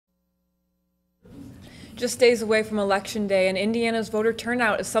Just days away from Election Day, and Indiana's voter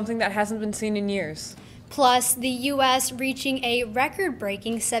turnout is something that hasn't been seen in years. Plus, the U.S. reaching a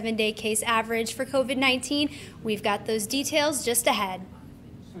record-breaking 7-day case average for COVID-19. We've got those details just ahead.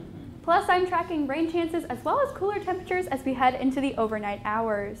 Plus, I'm tracking rain chances as well as cooler temperatures as we head into the overnight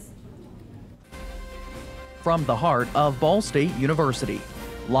hours. From the heart of Ball State University,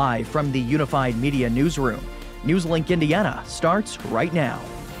 live from the Unified Media Newsroom, NewsLink Indiana starts right now.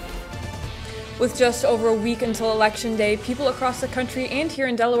 With just over a week until Election Day, people across the country and here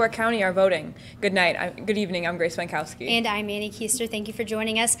in Delaware County are voting. Good evening, I'm Grace Mankowski. And I'm Annie Keister. Thank you for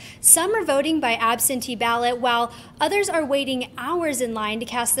joining us. Some are voting by absentee ballot, while others are waiting hours in line to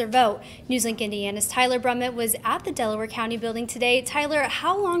cast their vote. NewsLink Indiana's Tyler Brummett was at the Delaware County building today. Tyler,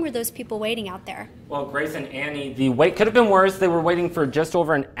 how long were those people waiting out there? Well, Grace and Annie, the wait could have been worse. They were waiting for just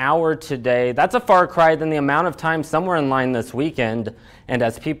over an hour today. That's a far cry than the amount of time some were in line this weekend. And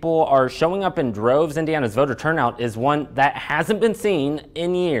as people are showing up in droves, Indiana's voter turnout is one that hasn't been seen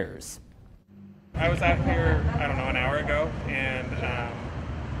in years. I was out here, an hour ago, and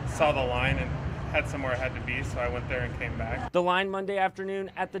saw the line and had somewhere I had to be, so I went there and came back. The line Monday afternoon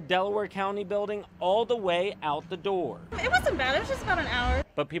at the Delaware County building all the way out the door. It wasn't bad, it was just about an hour.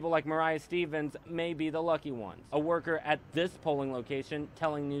 But people like Mariah Stevens may be the lucky ones. A worker at this polling location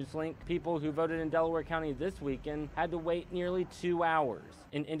telling NewsLink people who voted in Delaware County this weekend had to wait nearly 2 hours.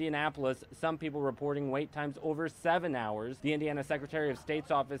 In Indianapolis, some people reporting wait times over 7 hours. The Indiana Secretary of State's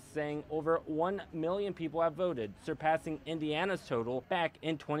office saying over 1 million people have voted, surpassing Indiana's total back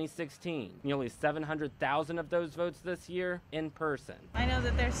in 2016. Nearly 700,000 of those votes this year in person. I know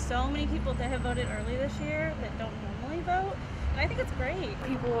that there's so many people that have voted early this year that don't normally vote. And I think it's great.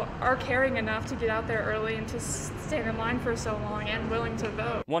 People are caring enough to get out there early and to stand in line for so long and willing to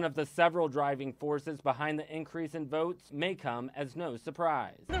vote. One of the several driving forces behind the increase in votes may come as no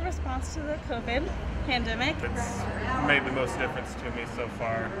surprise. The response to the COVID pandemic. It's made the most difference to me so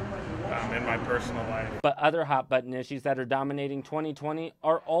far in my personal life. But other hot button issues that are dominating 2020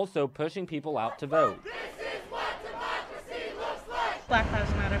 are also pushing people out to vote. This is what democracy looks like. Black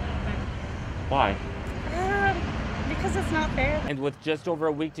Lives Matter movement. Why? Because it's not fair. And with just over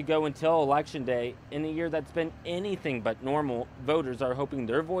a week to go until Election Day, in a year that's been anything but normal, voters are hoping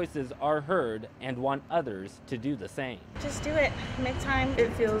their voices are heard and want others to do the same. Just do it. Make time.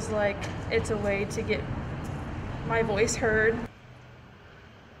 It feels like it's a way to get my voice heard.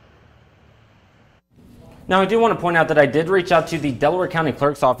 Now, I do want to point out that I did reach out to the Delaware County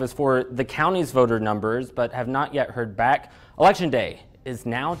Clerk's office for the county's voter numbers, but have not yet heard back. Election Day is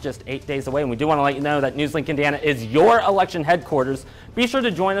now just 8 days away, and we do want to let you know that NewsLink Indiana is your election headquarters. Be sure to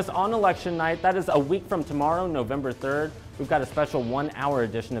join us on election night. That is a week from tomorrow, November 3rd. We've got a special 1-hour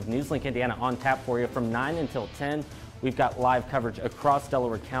edition of NewsLink Indiana on tap for you from 9 until 10. We've got live coverage across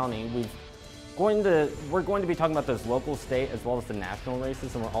Delaware County. We're going to be talking about those local, state, as well as the national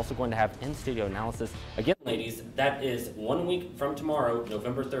races, and we're also going to have in-studio analysis. Again, ladies, that is 1 week from tomorrow,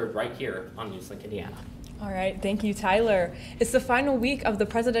 November 3rd, right here on NewsLink Indiana. All right, thank you, Tyler. It's the final week of the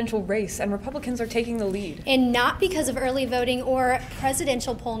presidential race, and Republicans are taking the lead. And not because of early voting or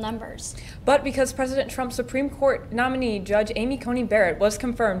presidential poll numbers, but because President Trump's Supreme Court nominee, Judge Amy Coney Barrett, was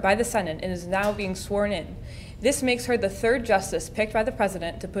confirmed by the Senate and is now being sworn in. This makes her the third justice picked by the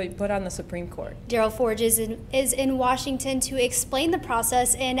president to put on the Supreme Court. Daryl Forge is in Washington to explain the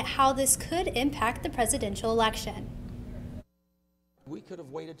process and how this could impact the presidential election. We could have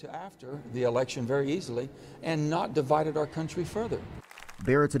waited to after the election very easily and not divided our country further.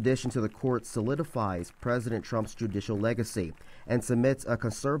 Barrett's addition to the court solidifies President Trump's judicial legacy and cements a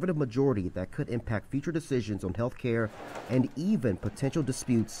conservative majority that could impact future decisions on health care and even potential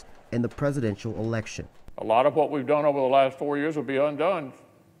disputes in the presidential election. A lot of what we've done over the last 4 years will be undone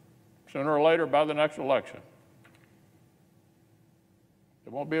sooner or later by the next election.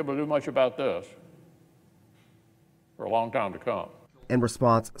 They won't be able to do much about this for a long time to come. In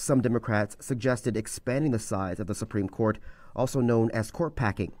response, some Democrats suggested expanding the size of the Supreme Court, also known as court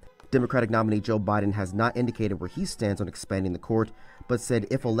packing. Democratic nominee Joe Biden has not indicated where he stands on expanding the court, but said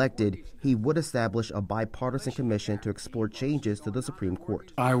if elected, he would establish a bipartisan commission to explore changes to the Supreme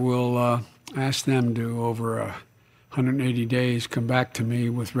Court. I will ask them to, over 180 days, come back to me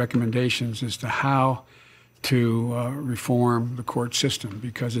with recommendations as to how to reform the court system,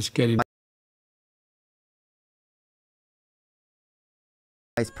 because it's getting...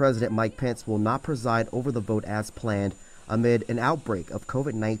 Vice President Mike Pence will not preside over the vote as planned amid an outbreak of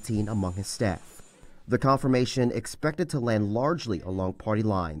COVID-19 among his staff. The confirmation, expected to land largely along party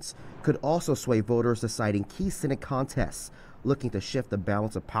lines, could also sway voters deciding key Senate contests, looking to shift the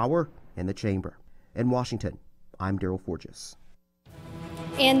balance of power in the chamber. In Washington, I'm Daryl Forges.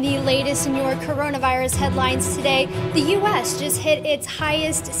 And the latest in your coronavirus headlines today, the U.S. just hit its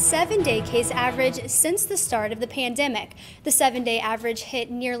highest 7-day case average since the start of the pandemic. The 7-day average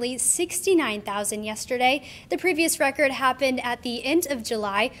hit nearly 69,000 yesterday. The previous record happened at the end of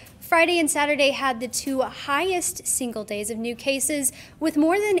July. Friday and Saturday had the two highest single days of new cases, with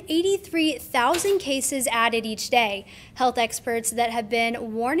more than 83,000 cases added each day. Health experts that have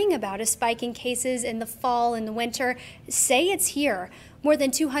been warning about a spike in cases in the fall and the winter say it's here. More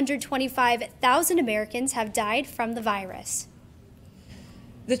than 225,000 Americans have died from the virus.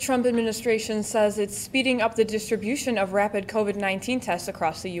 The Trump administration says it's speeding up the distribution of rapid COVID-19 tests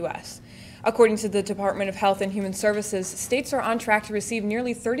across the U.S. According to the Department of Health and Human Services, states are on track to receive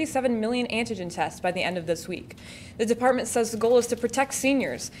nearly 37 million antigen tests by the end of this week. The department says the goal is to protect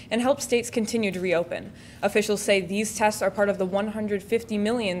seniors and help states continue to reopen. Officials say these tests are part of the 150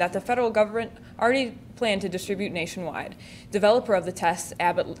 million that the federal government already planned to distribute nationwide. Developer of the tests,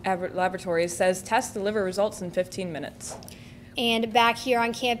 Abbott Laboratories, says tests deliver results in 15 minutes. And back here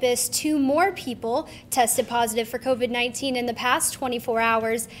on campus, 2 more people tested positive for COVID-19 in the past 24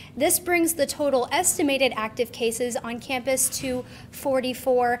 hours. This brings the total estimated active cases on campus to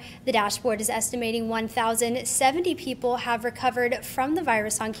 44. The dashboard is estimating 1,070 people have recovered from the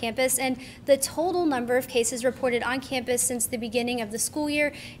virus on campus, and the total number of cases reported on campus since the beginning of the school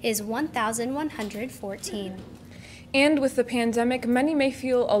year is 1,114. And with the pandemic, many may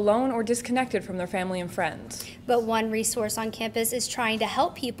feel alone or disconnected from their family and friends. But one resource on campus is trying to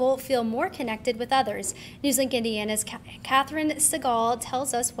help people feel more connected with others. NewsLink Indiana's Catherine Segal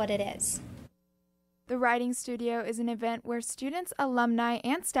tells us what it is. The Writing Studio is an event where students, alumni,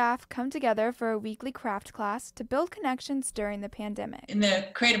 and staff come together for a weekly craft class to build connections during the pandemic. In the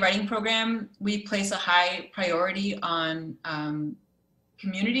creative writing program, we place a high priority on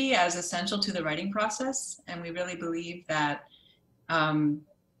community as essential to the writing process, and we really believe that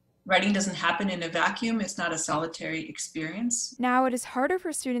writing doesn't happen in a vacuum. It's not a solitary experience. Now it is harder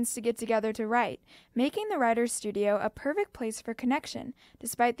for students to get together to write, making the Writer's Studio a perfect place for connection,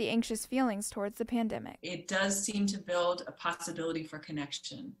 despite the anxious feelings towards the pandemic. It does seem to build a possibility for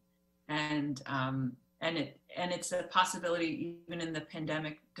connection, and it's a possibility even in the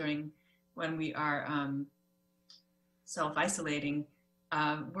pandemic when we are self-isolating.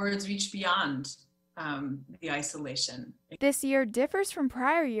 Words reach beyond the isolation. This year differs from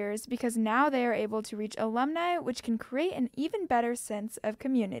prior years because now they are able to reach alumni, which can create an even better sense of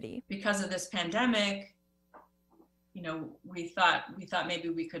community. Because of this pandemic, we thought maybe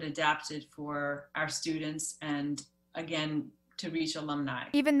we could adapt it for our students and again to reach alumni.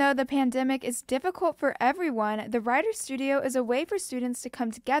 Even though the pandemic is difficult for everyone, the Writer's Studio is a way for students to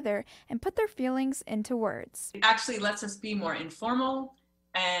come together and put their feelings into words. It actually lets us be more informal,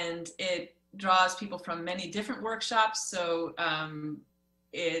 and it draws people from many different workshops, so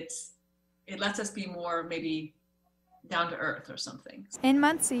it lets us be more maybe down to earth or something. In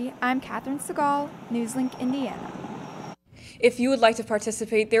Muncie, I'm Catherine Segal, NewsLink Indiana. If you would like to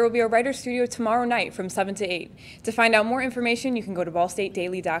participate, there will be a Writer's Studio tomorrow night from 7 to 8. To find out more information, you can go to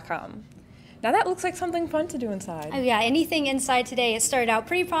ballstatedaily.com. Now that looks like something fun to do inside. Oh yeah, anything inside today. It started out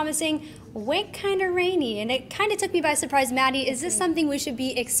pretty promising, went kind of rainy, and it kind of took me by surprise. Maddie, is this something we should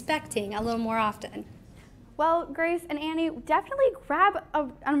be expecting a little more often? Well, Grace and Annie, definitely grab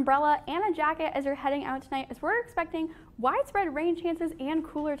an umbrella and a jacket as you're heading out tonight, as we're expecting widespread rain chances and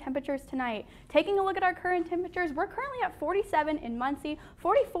cooler temperatures tonight. Taking a look at our current temperatures, we're currently at 47 in Muncie,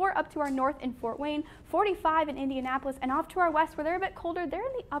 44 up to our north in Fort Wayne, 45 in Indianapolis, and off to our west where they're a bit colder, they're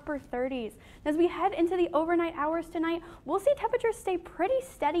in the upper 30s. As we head into the overnight hours tonight, we'll see temperatures stay pretty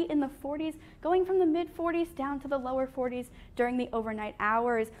steady in the 40s, going from the mid 40s down to the lower 40s during the overnight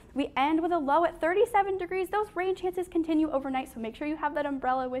hours. We end with a low at 37 degrees. Those rain chances continue overnight, so make sure you have that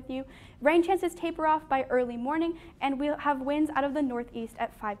umbrella with you. Rain chances taper off by early morning, and we'll have winds out of the northeast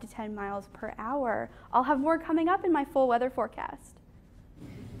at 5 to 10 miles per hour. I'll have more coming up in my full weather forecast.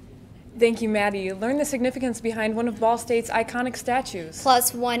 Thank you, Maddie. Learn the significance behind one of Ball State's iconic statues.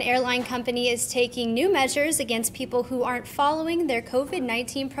 Plus, one airline company is taking new measures against people who aren't following their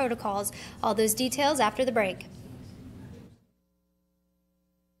COVID-19 protocols. All those details after the break.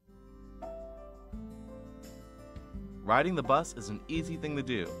 Riding the bus is an easy thing to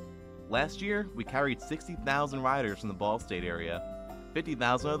do. Last year, we carried 60,000 riders from the Ball State area.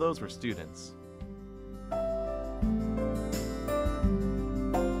 50,000 of those were students.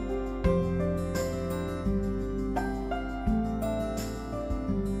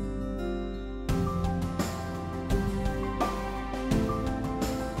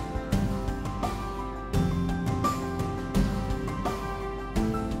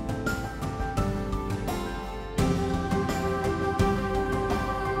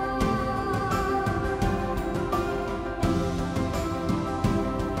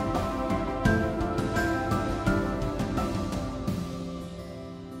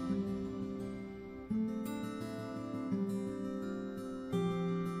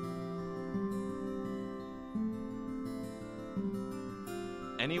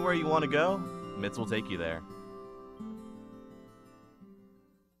 Anywhere you want to go, Mitts will take you there.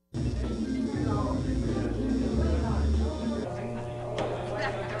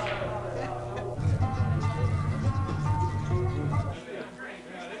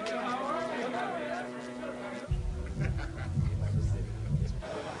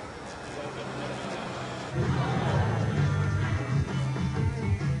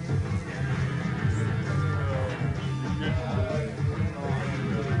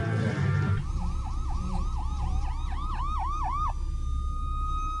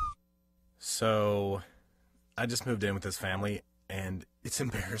 So, I just moved in with this family, and it's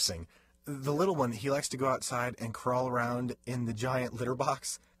embarrassing. The little one, he likes to go outside and crawl around in the giant litter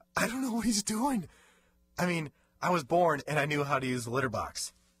box. I don't know what he's doing. I mean, I was born and I knew how to use the litter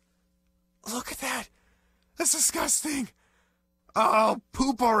box. Look at that! That's disgusting! Oh,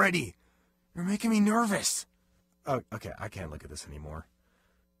 poop already! You're making me nervous. Oh, okay, I can't look at this anymore.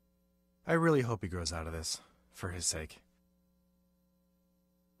 I really hope he grows out of this, for his sake.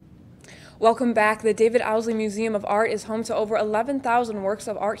 Welcome back. The David Owsley Museum of Art is home to over 11,000 works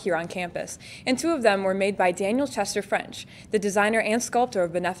of art here on campus, and 2 of them were made by Daniel Chester French, the designer and sculptor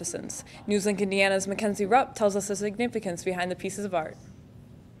of Beneficence. NewsLink Indiana's Mackenzie Rupp tells us the significance behind the pieces of art.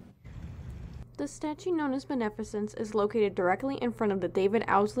 The statue known as Beneficence is located directly in front of the David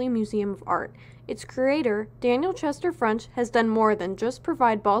Owsley Museum of Art. Its creator, Daniel Chester French, has done more than just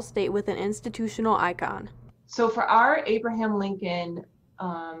provide Ball State with an institutional icon. So for our Abraham Lincoln,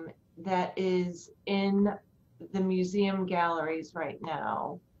 that is in the museum galleries right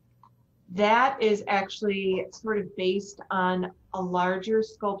now, that is actually sort of based on a larger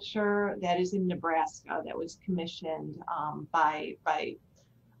sculpture that is in Nebraska that was commissioned by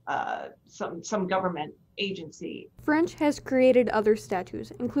some government agency. French has created other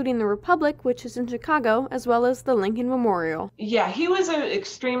statues, including the Republic, which is in Chicago, as well as the Lincoln Memorial. Yeah, he was an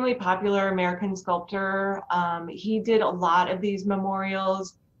extremely popular American sculptor. He did a lot of these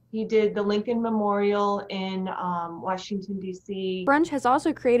memorials. He did the Lincoln Memorial in Washington, D.C. French has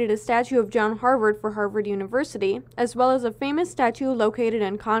also created a statue of John Harvard for Harvard University, as well as a famous statue located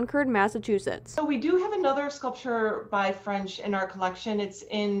in Concord, Massachusetts. So we do have another sculpture by French in our collection. It's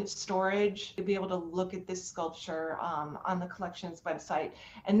in storage. You'll be able to look at this sculpture on the collections website.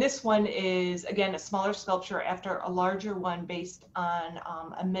 And this one is, again, a smaller sculpture after a larger one based on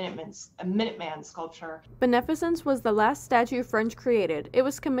a Minuteman sculpture. Beneficence was the last statue French created. It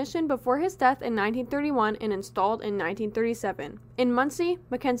was commissioned before his death in 1931 and installed in 1937. In Muncie,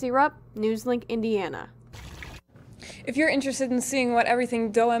 Mackenzie Rupp, NewsLink, Indiana. If you're interested in seeing what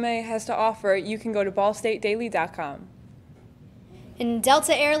everything DOMA has to offer, you can go to ballstatedaily.com. And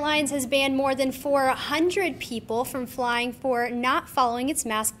Delta Airlines has banned more than 400 people from flying for not following its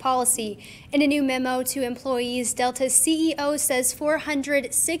mask policy. In a new memo to employees, Delta's CEO says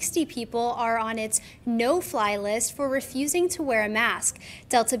 460 people are on its no-fly list for refusing to wear a mask.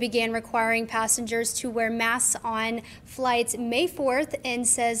 Delta began requiring passengers to wear masks on flights May 4th and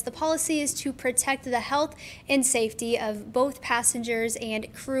says the policy is to protect the health and safety of both passengers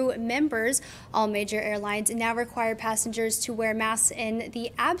and crew members. All major airlines now require passengers to wear masks in the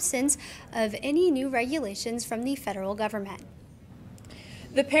absence of any new regulations from the federal government.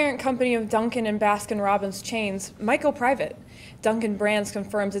 The parent company of Dunkin' and Baskin-Robbins chains might go private. Dunkin' Brands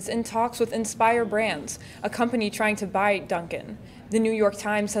confirms it's in talks with Inspire Brands, a company trying to buy Dunkin'. The New York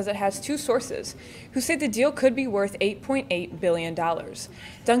Times says it has 2 sources who say the deal could be worth $8.8 billion.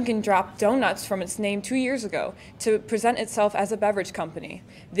 Dunkin' dropped donuts from its name 2 years ago to present itself as a beverage company.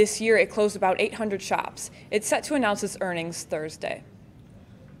 This year it closed about 800 shops. It's set to announce its earnings Thursday.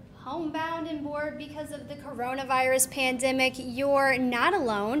 Homebound and bored because of the coronavirus pandemic, you're not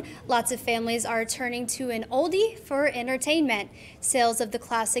alone. Lots of families are turning to an oldie for entertainment. Sales of the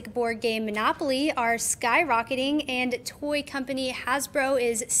classic board game Monopoly are skyrocketing, and toy company Hasbro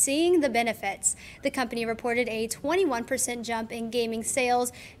is seeing the benefits. The company reported a 21% jump in gaming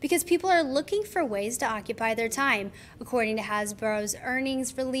sales because people are looking for ways to occupy their time. According to Hasbro's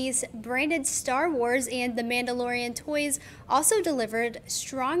earnings release, branded Star Wars and The Mandalorian toys also delivered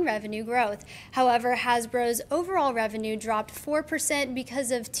strong revenue growth. However, Hasbro's overall revenue dropped 4% because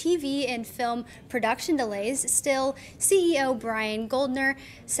of TV and film production delays. Still, CEO Brian Goldner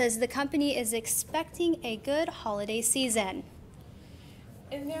says the company is expecting a good holiday season.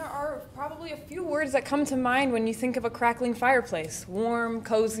 And there are probably a few words that come to mind when you think of a crackling fireplace. Warm,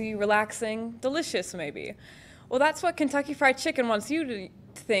 cozy, relaxing, delicious maybe. Well, that's what Kentucky Fried Chicken wants you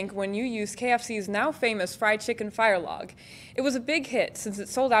think when you used KFC's now famous fried chicken fire log. It was a big hit since it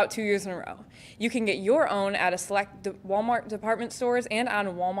sold out 2 years in a row. You can get your own at a select Walmart department stores and on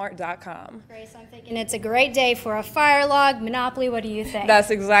walmart.com. Grace, I'm thinking it's a great day for a fire log. Monopoly, what do you think? That's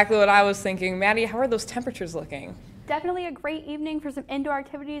exactly what I was thinking. Maddie, how are those temperatures looking? Definitely a great evening for some indoor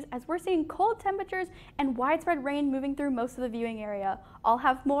activities as we're seeing cold temperatures and widespread rain moving through most of the viewing area. I'll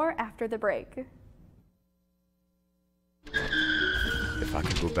have more after the break. If I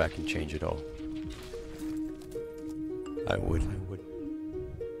could go back and change it all, I would.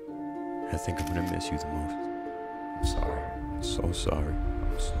 I think I'm gonna miss you the most. I'm sorry. I'm so sorry.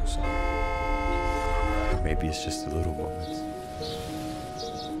 I'm so sorry. Maybe it's just the little moments.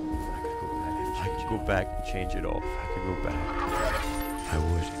 If I could go back and change it all, if I could go back, I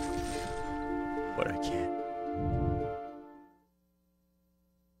would. But I can't.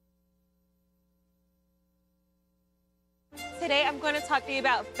 Today I'm going to talk to you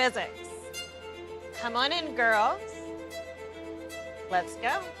about physics. Come on in, girls. Let's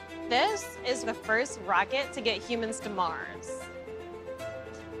go. This is the first rocket to get humans to Mars.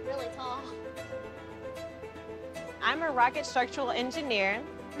 Really tall. I'm a rocket structural engineer,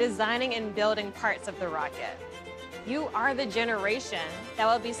 designing and building parts of the rocket. You are the generation that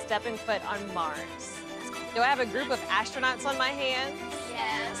will be stepping foot on Mars. Do I have a group of astronauts on my hands?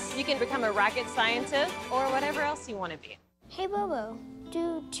 Yes. You can become a rocket scientist or whatever else you want to be. Hey, Bobo,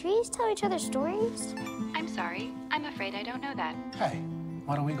 do trees tell each other stories? I'm sorry. I'm afraid I don't know that. Hey,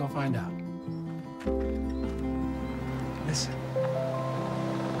 why don't we go find out? Listen.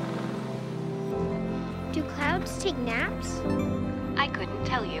 Do clouds take naps? I couldn't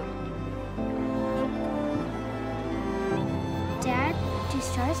tell you. Dad, do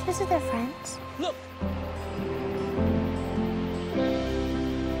stars visit their friends? Look!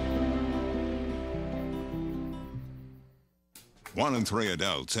 One in 3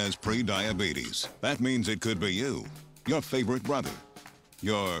 adults has pre-diabetes. That means it could be you, your favorite brother,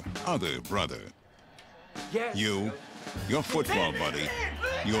 your other brother, yes. You, your football buddy,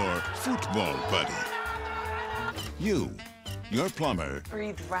 your football buddy, you, your plumber,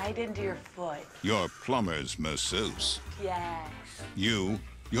 breathe right into your foot, your plumber's masseuse, yes. You,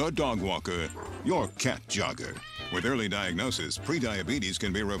 your dog walker, your cat jogger. With early diagnosis, pre-diabetes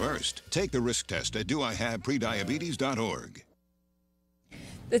can be reversed. Take the risk test at doihaveprediabetes.org.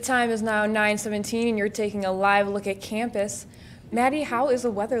 The time is now 9:17 and you're taking a live look at campus. Maddie, how is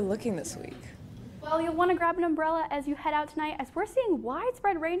the weather looking this week? Well, you'll want to grab an umbrella as you head out tonight as we're seeing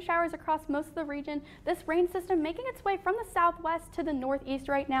widespread rain showers across most of the region. This rain system making its way from the southwest to the northeast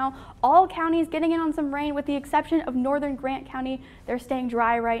right now. All counties getting in on some rain with the exception of northern Grant County. They're staying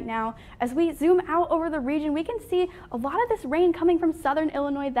dry right now. As we zoom out over the region, we can see a lot of this rain coming from southern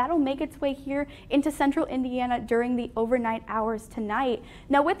Illinois. That'll make its way here into central Indiana during the overnight hours tonight.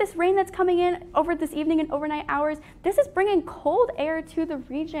 Now with this rain that's coming in over this evening and overnight hours, this is bringing cold air to the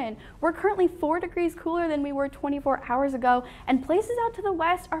region. We're currently 4 degrees cooler than we were 24 hours ago, and places out to the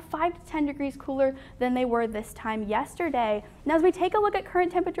west are 5 to 10 degrees cooler than they were this time yesterday. Now as we take a look at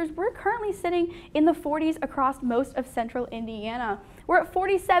current temperatures, we're currently sitting in the 40s across most of central Indiana. We're at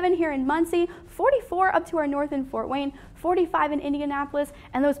 47 here in Muncie, 44 up to our north in Fort Wayne, 45 in Indianapolis,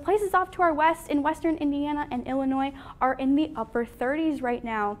 and those places off to our west in western Indiana and Illinois are in the upper 30s right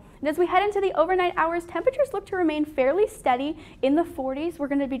now. And as we head into the overnight hours, temperatures look to remain fairly steady in the 40s. We're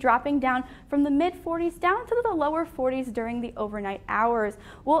going to be dropping down from the mid 40s down to the lower 40s during the overnight hours.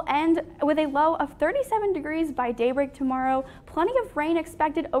 We'll end with a low of 37 degrees by daybreak tomorrow. Plenty of rain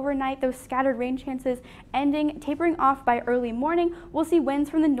expected overnight, those scattered rain chances tapering off by early morning. We'll see winds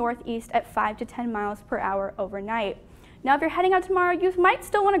from the northeast at 5 to 10 miles per hour overnight. Now, if you're heading out tomorrow, you might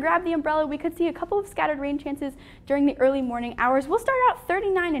still want to grab the umbrella. We could see a couple of scattered rain chances during the early morning hours. We'll start out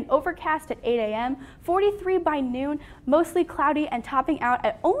 39 and overcast at 8 a.m., 43 by noon, mostly cloudy, and topping out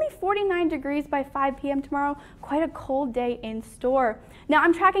at only 49 degrees by 5 p.m. tomorrow. Quite a cold day in store. Now,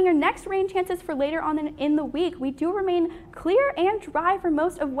 I'm tracking your next rain chances for later on in the week. We do remain clear and dry for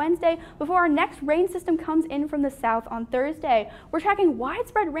most of Wednesday before our next rain system comes in from the south on Thursday. We're tracking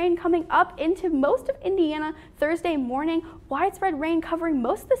widespread rain coming up into most of Indiana Thursday morning. Widespread rain covering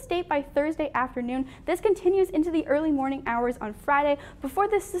most of the state by Thursday afternoon. This continues into the early morning hours on Friday before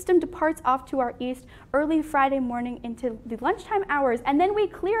this system departs off to our east early Friday morning into the lunchtime hours. And then we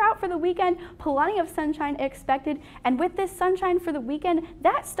clear out for the weekend. Plenty of sunshine expected. And with this sunshine for the weekend,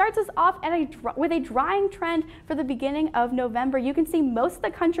 that starts us off with a drying trend for the beginning of November. You can see most of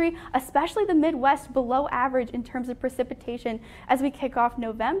the country, especially the Midwest, below average in terms of precipitation as we kick off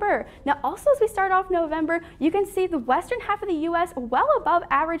November. Now also as we start off November, you can see the west western half of the U.S. well above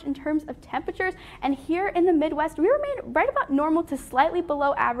average in terms of temperatures, and here in the Midwest, we remain right about normal to slightly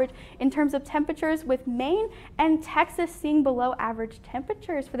below average in terms of temperatures, with Maine and Texas seeing below average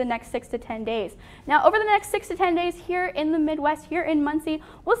temperatures for the next 6 to 10 days. Now, over the next 6 to 10 days here in the Midwest, here in Muncie,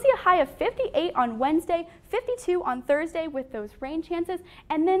 we'll see a high of 58 on Wednesday, 52 on Thursday with those rain chances,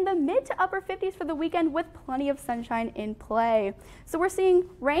 and then the mid to upper 50s for the weekend with plenty of sunshine in play. So we're seeing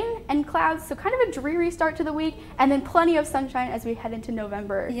rain and clouds, so kind of a dreary start to the week, and then plenty of sunshine as we head into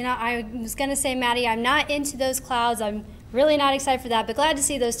November. You know, I was going to say, Maddie, I'm not into those clouds. I'm really not excited for that, but glad to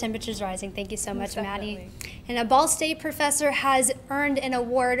see those temperatures rising. Thank you so much, Maddie. And a Ball State professor has earned an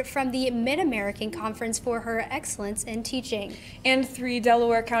award from the Mid-American Conference for her excellence in teaching. And 3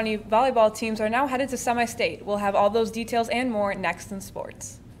 Delaware County volleyball teams are now headed to semi-state. We'll have all those details and more next in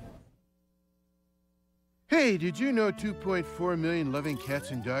sports. Hey, did you know 2.4 million loving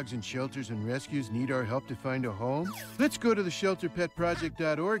cats and dogs in shelters and rescues need our help to find a home? Let's go to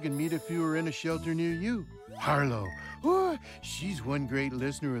theshelterpetproject.org and meet a few who are in a shelter near you. Harlow, oh, she's one great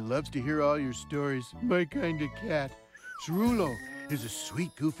listener who loves to hear all your stories. My kind of cat. Cerulo is a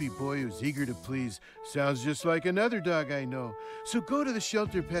sweet, goofy boy who's eager to please. Sounds just like another dog I know. So go to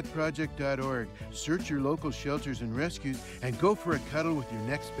theshelterpetproject.org, search your local shelters and rescues, and go for a cuddle with your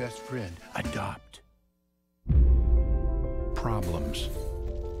next best friend. Adopt. Problems.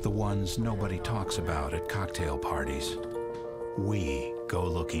 The ones nobody talks about at cocktail parties. We go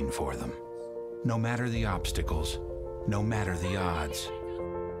looking for them. No matter the obstacles, no matter the odds,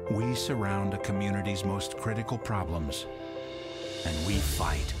 we surround a community's most critical problems, and we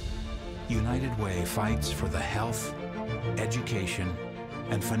fight. United Way fights for the health, education,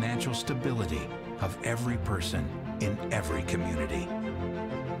 and financial stability of every person in every community.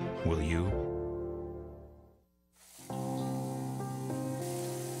 Will you?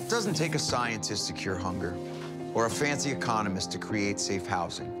 It doesn't take a scientist to cure hunger or a fancy economist to create safe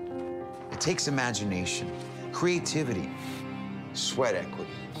housing. It takes imagination, creativity, sweat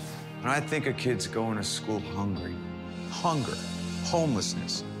equity. When I think of kids going to school hungry, hunger,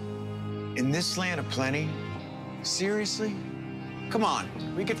 homelessness, in this land of plenty, seriously? Come on,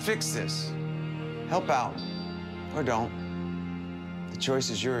 we could fix this. Help out, or don't. The choice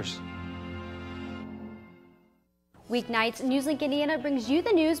is yours. Weeknights, NewsLink Indiana brings you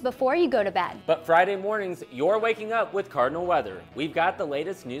the news before you go to bed. But Friday mornings, you're waking up with Cardinal weather. We've got the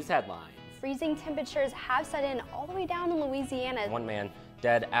latest news headlines. Freezing temperatures have set in all the way down in Louisiana. One man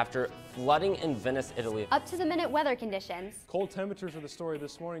dead after flooding in Venice, Italy. Up to the minute weather conditions. Cold temperatures are the story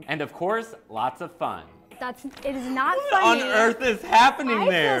this morning. And of course, lots of fun. It is not funny. What on earth is happening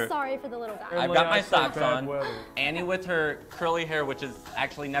there? I feel sorry for the little guy. I've got my socks on. Annie with her curly hair, which is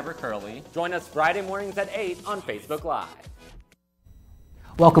actually never curly. Join us Friday mornings at 8 on Facebook Live.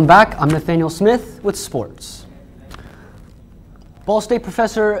 Welcome back. I'm Nathaniel Smith with sports. Ball State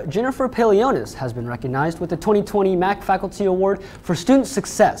professor Jennifer Paleonis has been recognized with the 2020 Mac Faculty Award for Student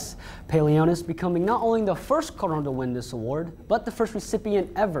Success. Paleonis becoming not only the first Cardinal to win this award, but the first recipient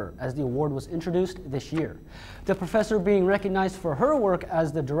ever as the award was introduced this year. The professor being recognized for her work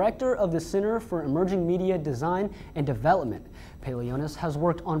as the director of the Center for Emerging Media Design and Development. Paleonis has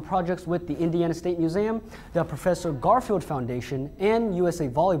worked on projects with the Indiana State Museum, the Professor Garfield Foundation, and USA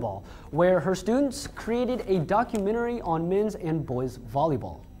Volleyball, where her students created a documentary on men's and boys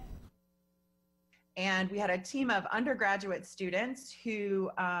volleyball. And we had a team of undergraduate students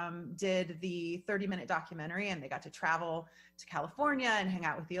who did the 30-minute documentary, and they got to travel to California and hang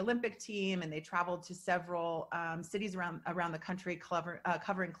out with the Olympic team, and they traveled to several cities around the country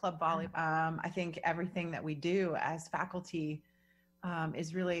covering club volleyball. I think everything that we do as faculty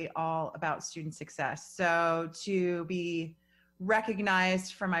is really all about student success. So to be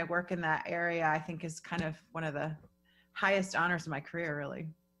recognized for my work in that area, I think is kind of one of the highest honors of my career, really.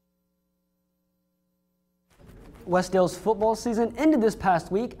 Westdale's football season ended this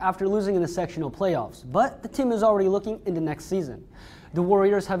past week after losing in the sectional playoffs, but the team is already looking into next season. The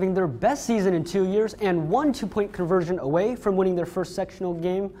Warriors having their best season in 2 years and one two-point conversion away from winning their first sectional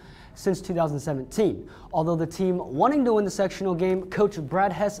game since 2017. Although the team wanting to win the sectional game, Coach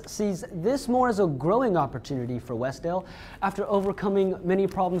Brad Hess sees this more as a growing opportunity for Westdale. After overcoming many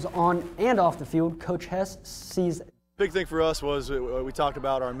problems on and off the field, Coach Hess sees... Big thing for us was we talked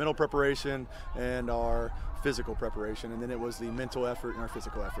about our mental preparation and our physical preparation, and then it was the mental effort and our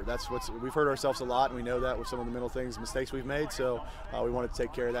physical effort. That's we've hurt ourselves a lot, and we know that with some of the mental mistakes we've made, so we wanted to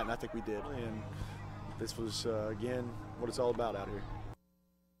take care of that, and I think we did. And this was, again, what it's all about out here.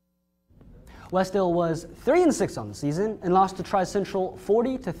 Westdale was 3-6 on the season and lost to Tri-Central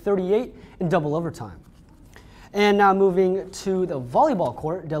 40-38 in double overtime. And now moving to the volleyball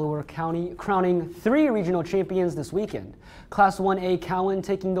court, Delaware County crowning 3 regional champions this weekend. Class 1A Cowan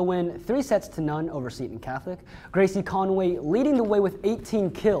taking the win 3-0 over Seton Catholic. Gracie Conway leading the way with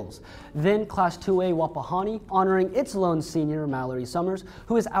 18 kills. Then Class 2A Wapahani honoring its lone senior Mallory Summers,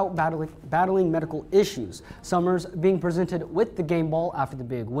 who is out battling medical issues. Summers being presented with the game ball after the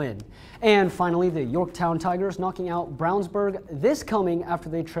big win. And finally, the Yorktown Tigers knocking out Brownsburg, this coming after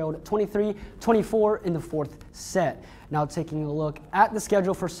they trailed 23-24 in the 4th set. Now taking a look at the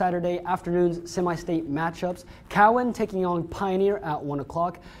schedule for Saturday afternoon's semi-state matchups. Cowan taking on Pioneer at 1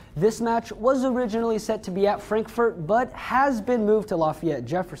 o'clock. This match was originally set to be at Frankfort, but has been moved to Lafayette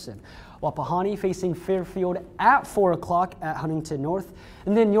Jefferson. Wapahani facing Fairfield at 4 o'clock at Huntington North.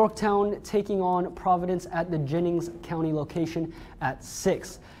 And then Yorktown taking on Providence at the Jennings County location at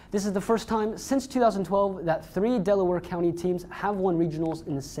 6. This is the first time since 2012 that 3 Delaware County teams have won regionals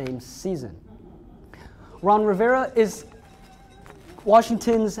in the same season. Ron Rivera is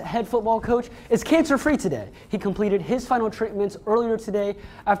Washington's head football coach, is cancer-free today. He completed his final treatments earlier today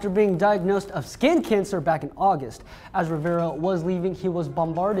after being diagnosed of skin cancer back in August. As Rivera was leaving, he was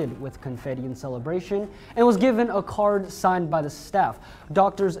bombarded with confetti in celebration and was given a card signed by the staff.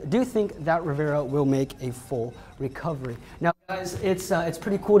 Doctors do think that Rivera will make a full recovery. Now, guys, it's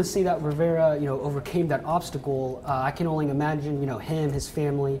pretty cool to see that Rivera, overcame that obstacle. I can only imagine, him, his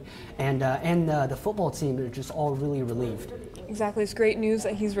family, and the football team are just all really relieved. Exactly. It's great news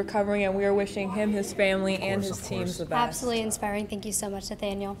that he's recovering, and we are wishing him, his family, and his teams the best. Absolutely inspiring. Thank you so much,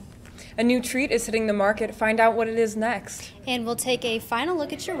 Nathaniel. A new treat is hitting the market. Find out what it is next. And we'll take a final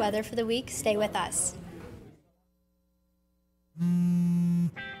look at your weather for the week. Stay with us.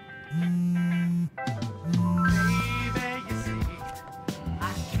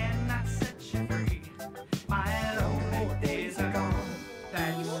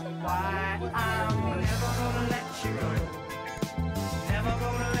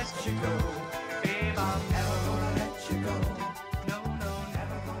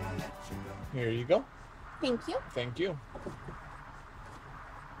 Here you go. Thank you. Thank you.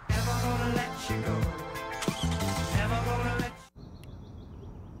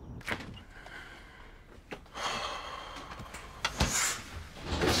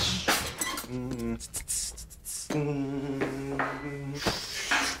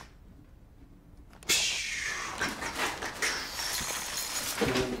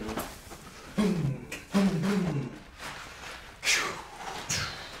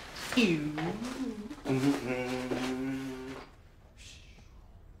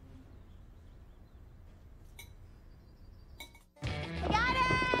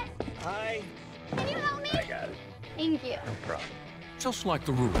 Thank you. No problem. Just like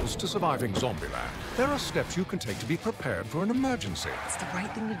the rules to surviving Zombieland, there are steps you can take to be prepared for an emergency. It's the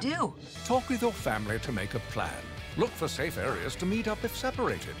right thing to do. Talk with your family to make a plan. Look for safe areas to meet up if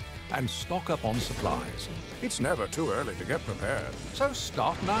separated. And stock up on supplies. It's never too early to get prepared, so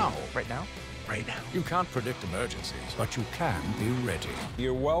start now. Right now? Right now. You can't predict emergencies, but you can be ready.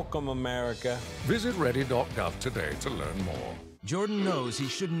 You're welcome, America. Visit ready.gov today to learn more. Jordan knows he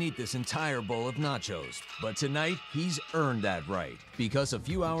shouldn't eat this entire bowl of nachos, but tonight he's earned that right. Because a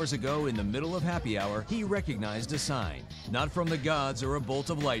few hours ago, in the middle of happy hour, he recognized a sign. Not from the gods or a bolt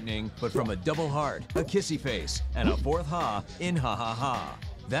of lightning, but from a double heart, a kissy face, and a fourth ha in ha ha ha.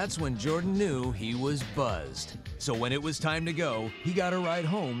 That's when Jordan knew he was buzzed. So when it was time to go, he got a ride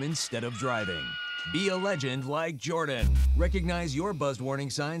home instead of driving. Be a legend like Jordan. Recognize your buzzed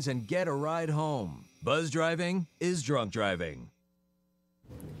warning signs and get a ride home. Buzz driving is drunk driving.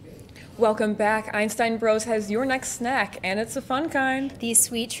 Welcome back. Einstein Bros has your next snack, and it's a fun kind. These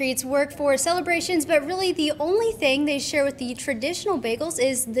sweet treats work for celebrations, but really the only thing they share with the traditional bagels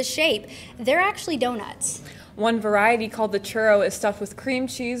is the shape. They're actually donuts. One variety, called the churro, is stuffed with cream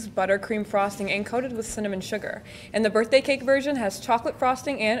cheese, buttercream frosting, and coated with cinnamon sugar. And the birthday cake version has chocolate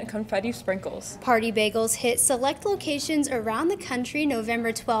frosting and confetti sprinkles. Party bagels hit select locations around the country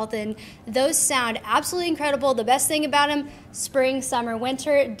November 12th, and those sound absolutely incredible. The best thing about them, spring, summer,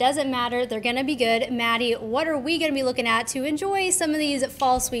 winter, doesn't matter. They're going to be good. Maddie, what are we going to be looking at to enjoy some of these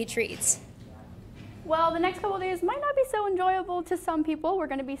fall sweet treats? Well, the next couple of days might not be so enjoyable to some people. We're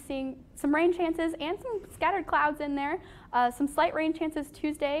going to be seeing some rain chances and some scattered clouds in there. Some slight rain chances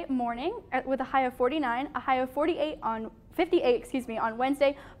Tuesday morning with a high of 49, a high of 58 on 58, on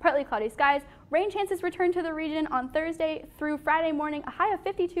Wednesday, partly cloudy skies. Rain chances return to the region on Thursday through Friday morning, a high of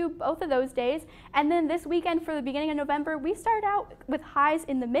 52 both of those days. And then this weekend for the beginning of November, we start out with highs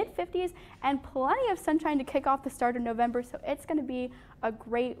in the mid-50s and plenty of sunshine to kick off the start of November. So it's going to be a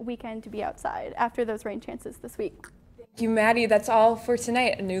great weekend to be outside after those rain chances this week. Thank Thank you, Maddie. That's all for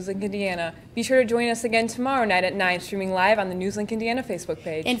tonight at NewsLink Indiana. Be sure to join us again tomorrow night at 9, streaming live on the NewsLink Indiana Facebook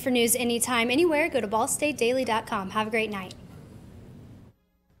page. And for news anytime, anywhere, go to ballstatedaily.com. Have a great night.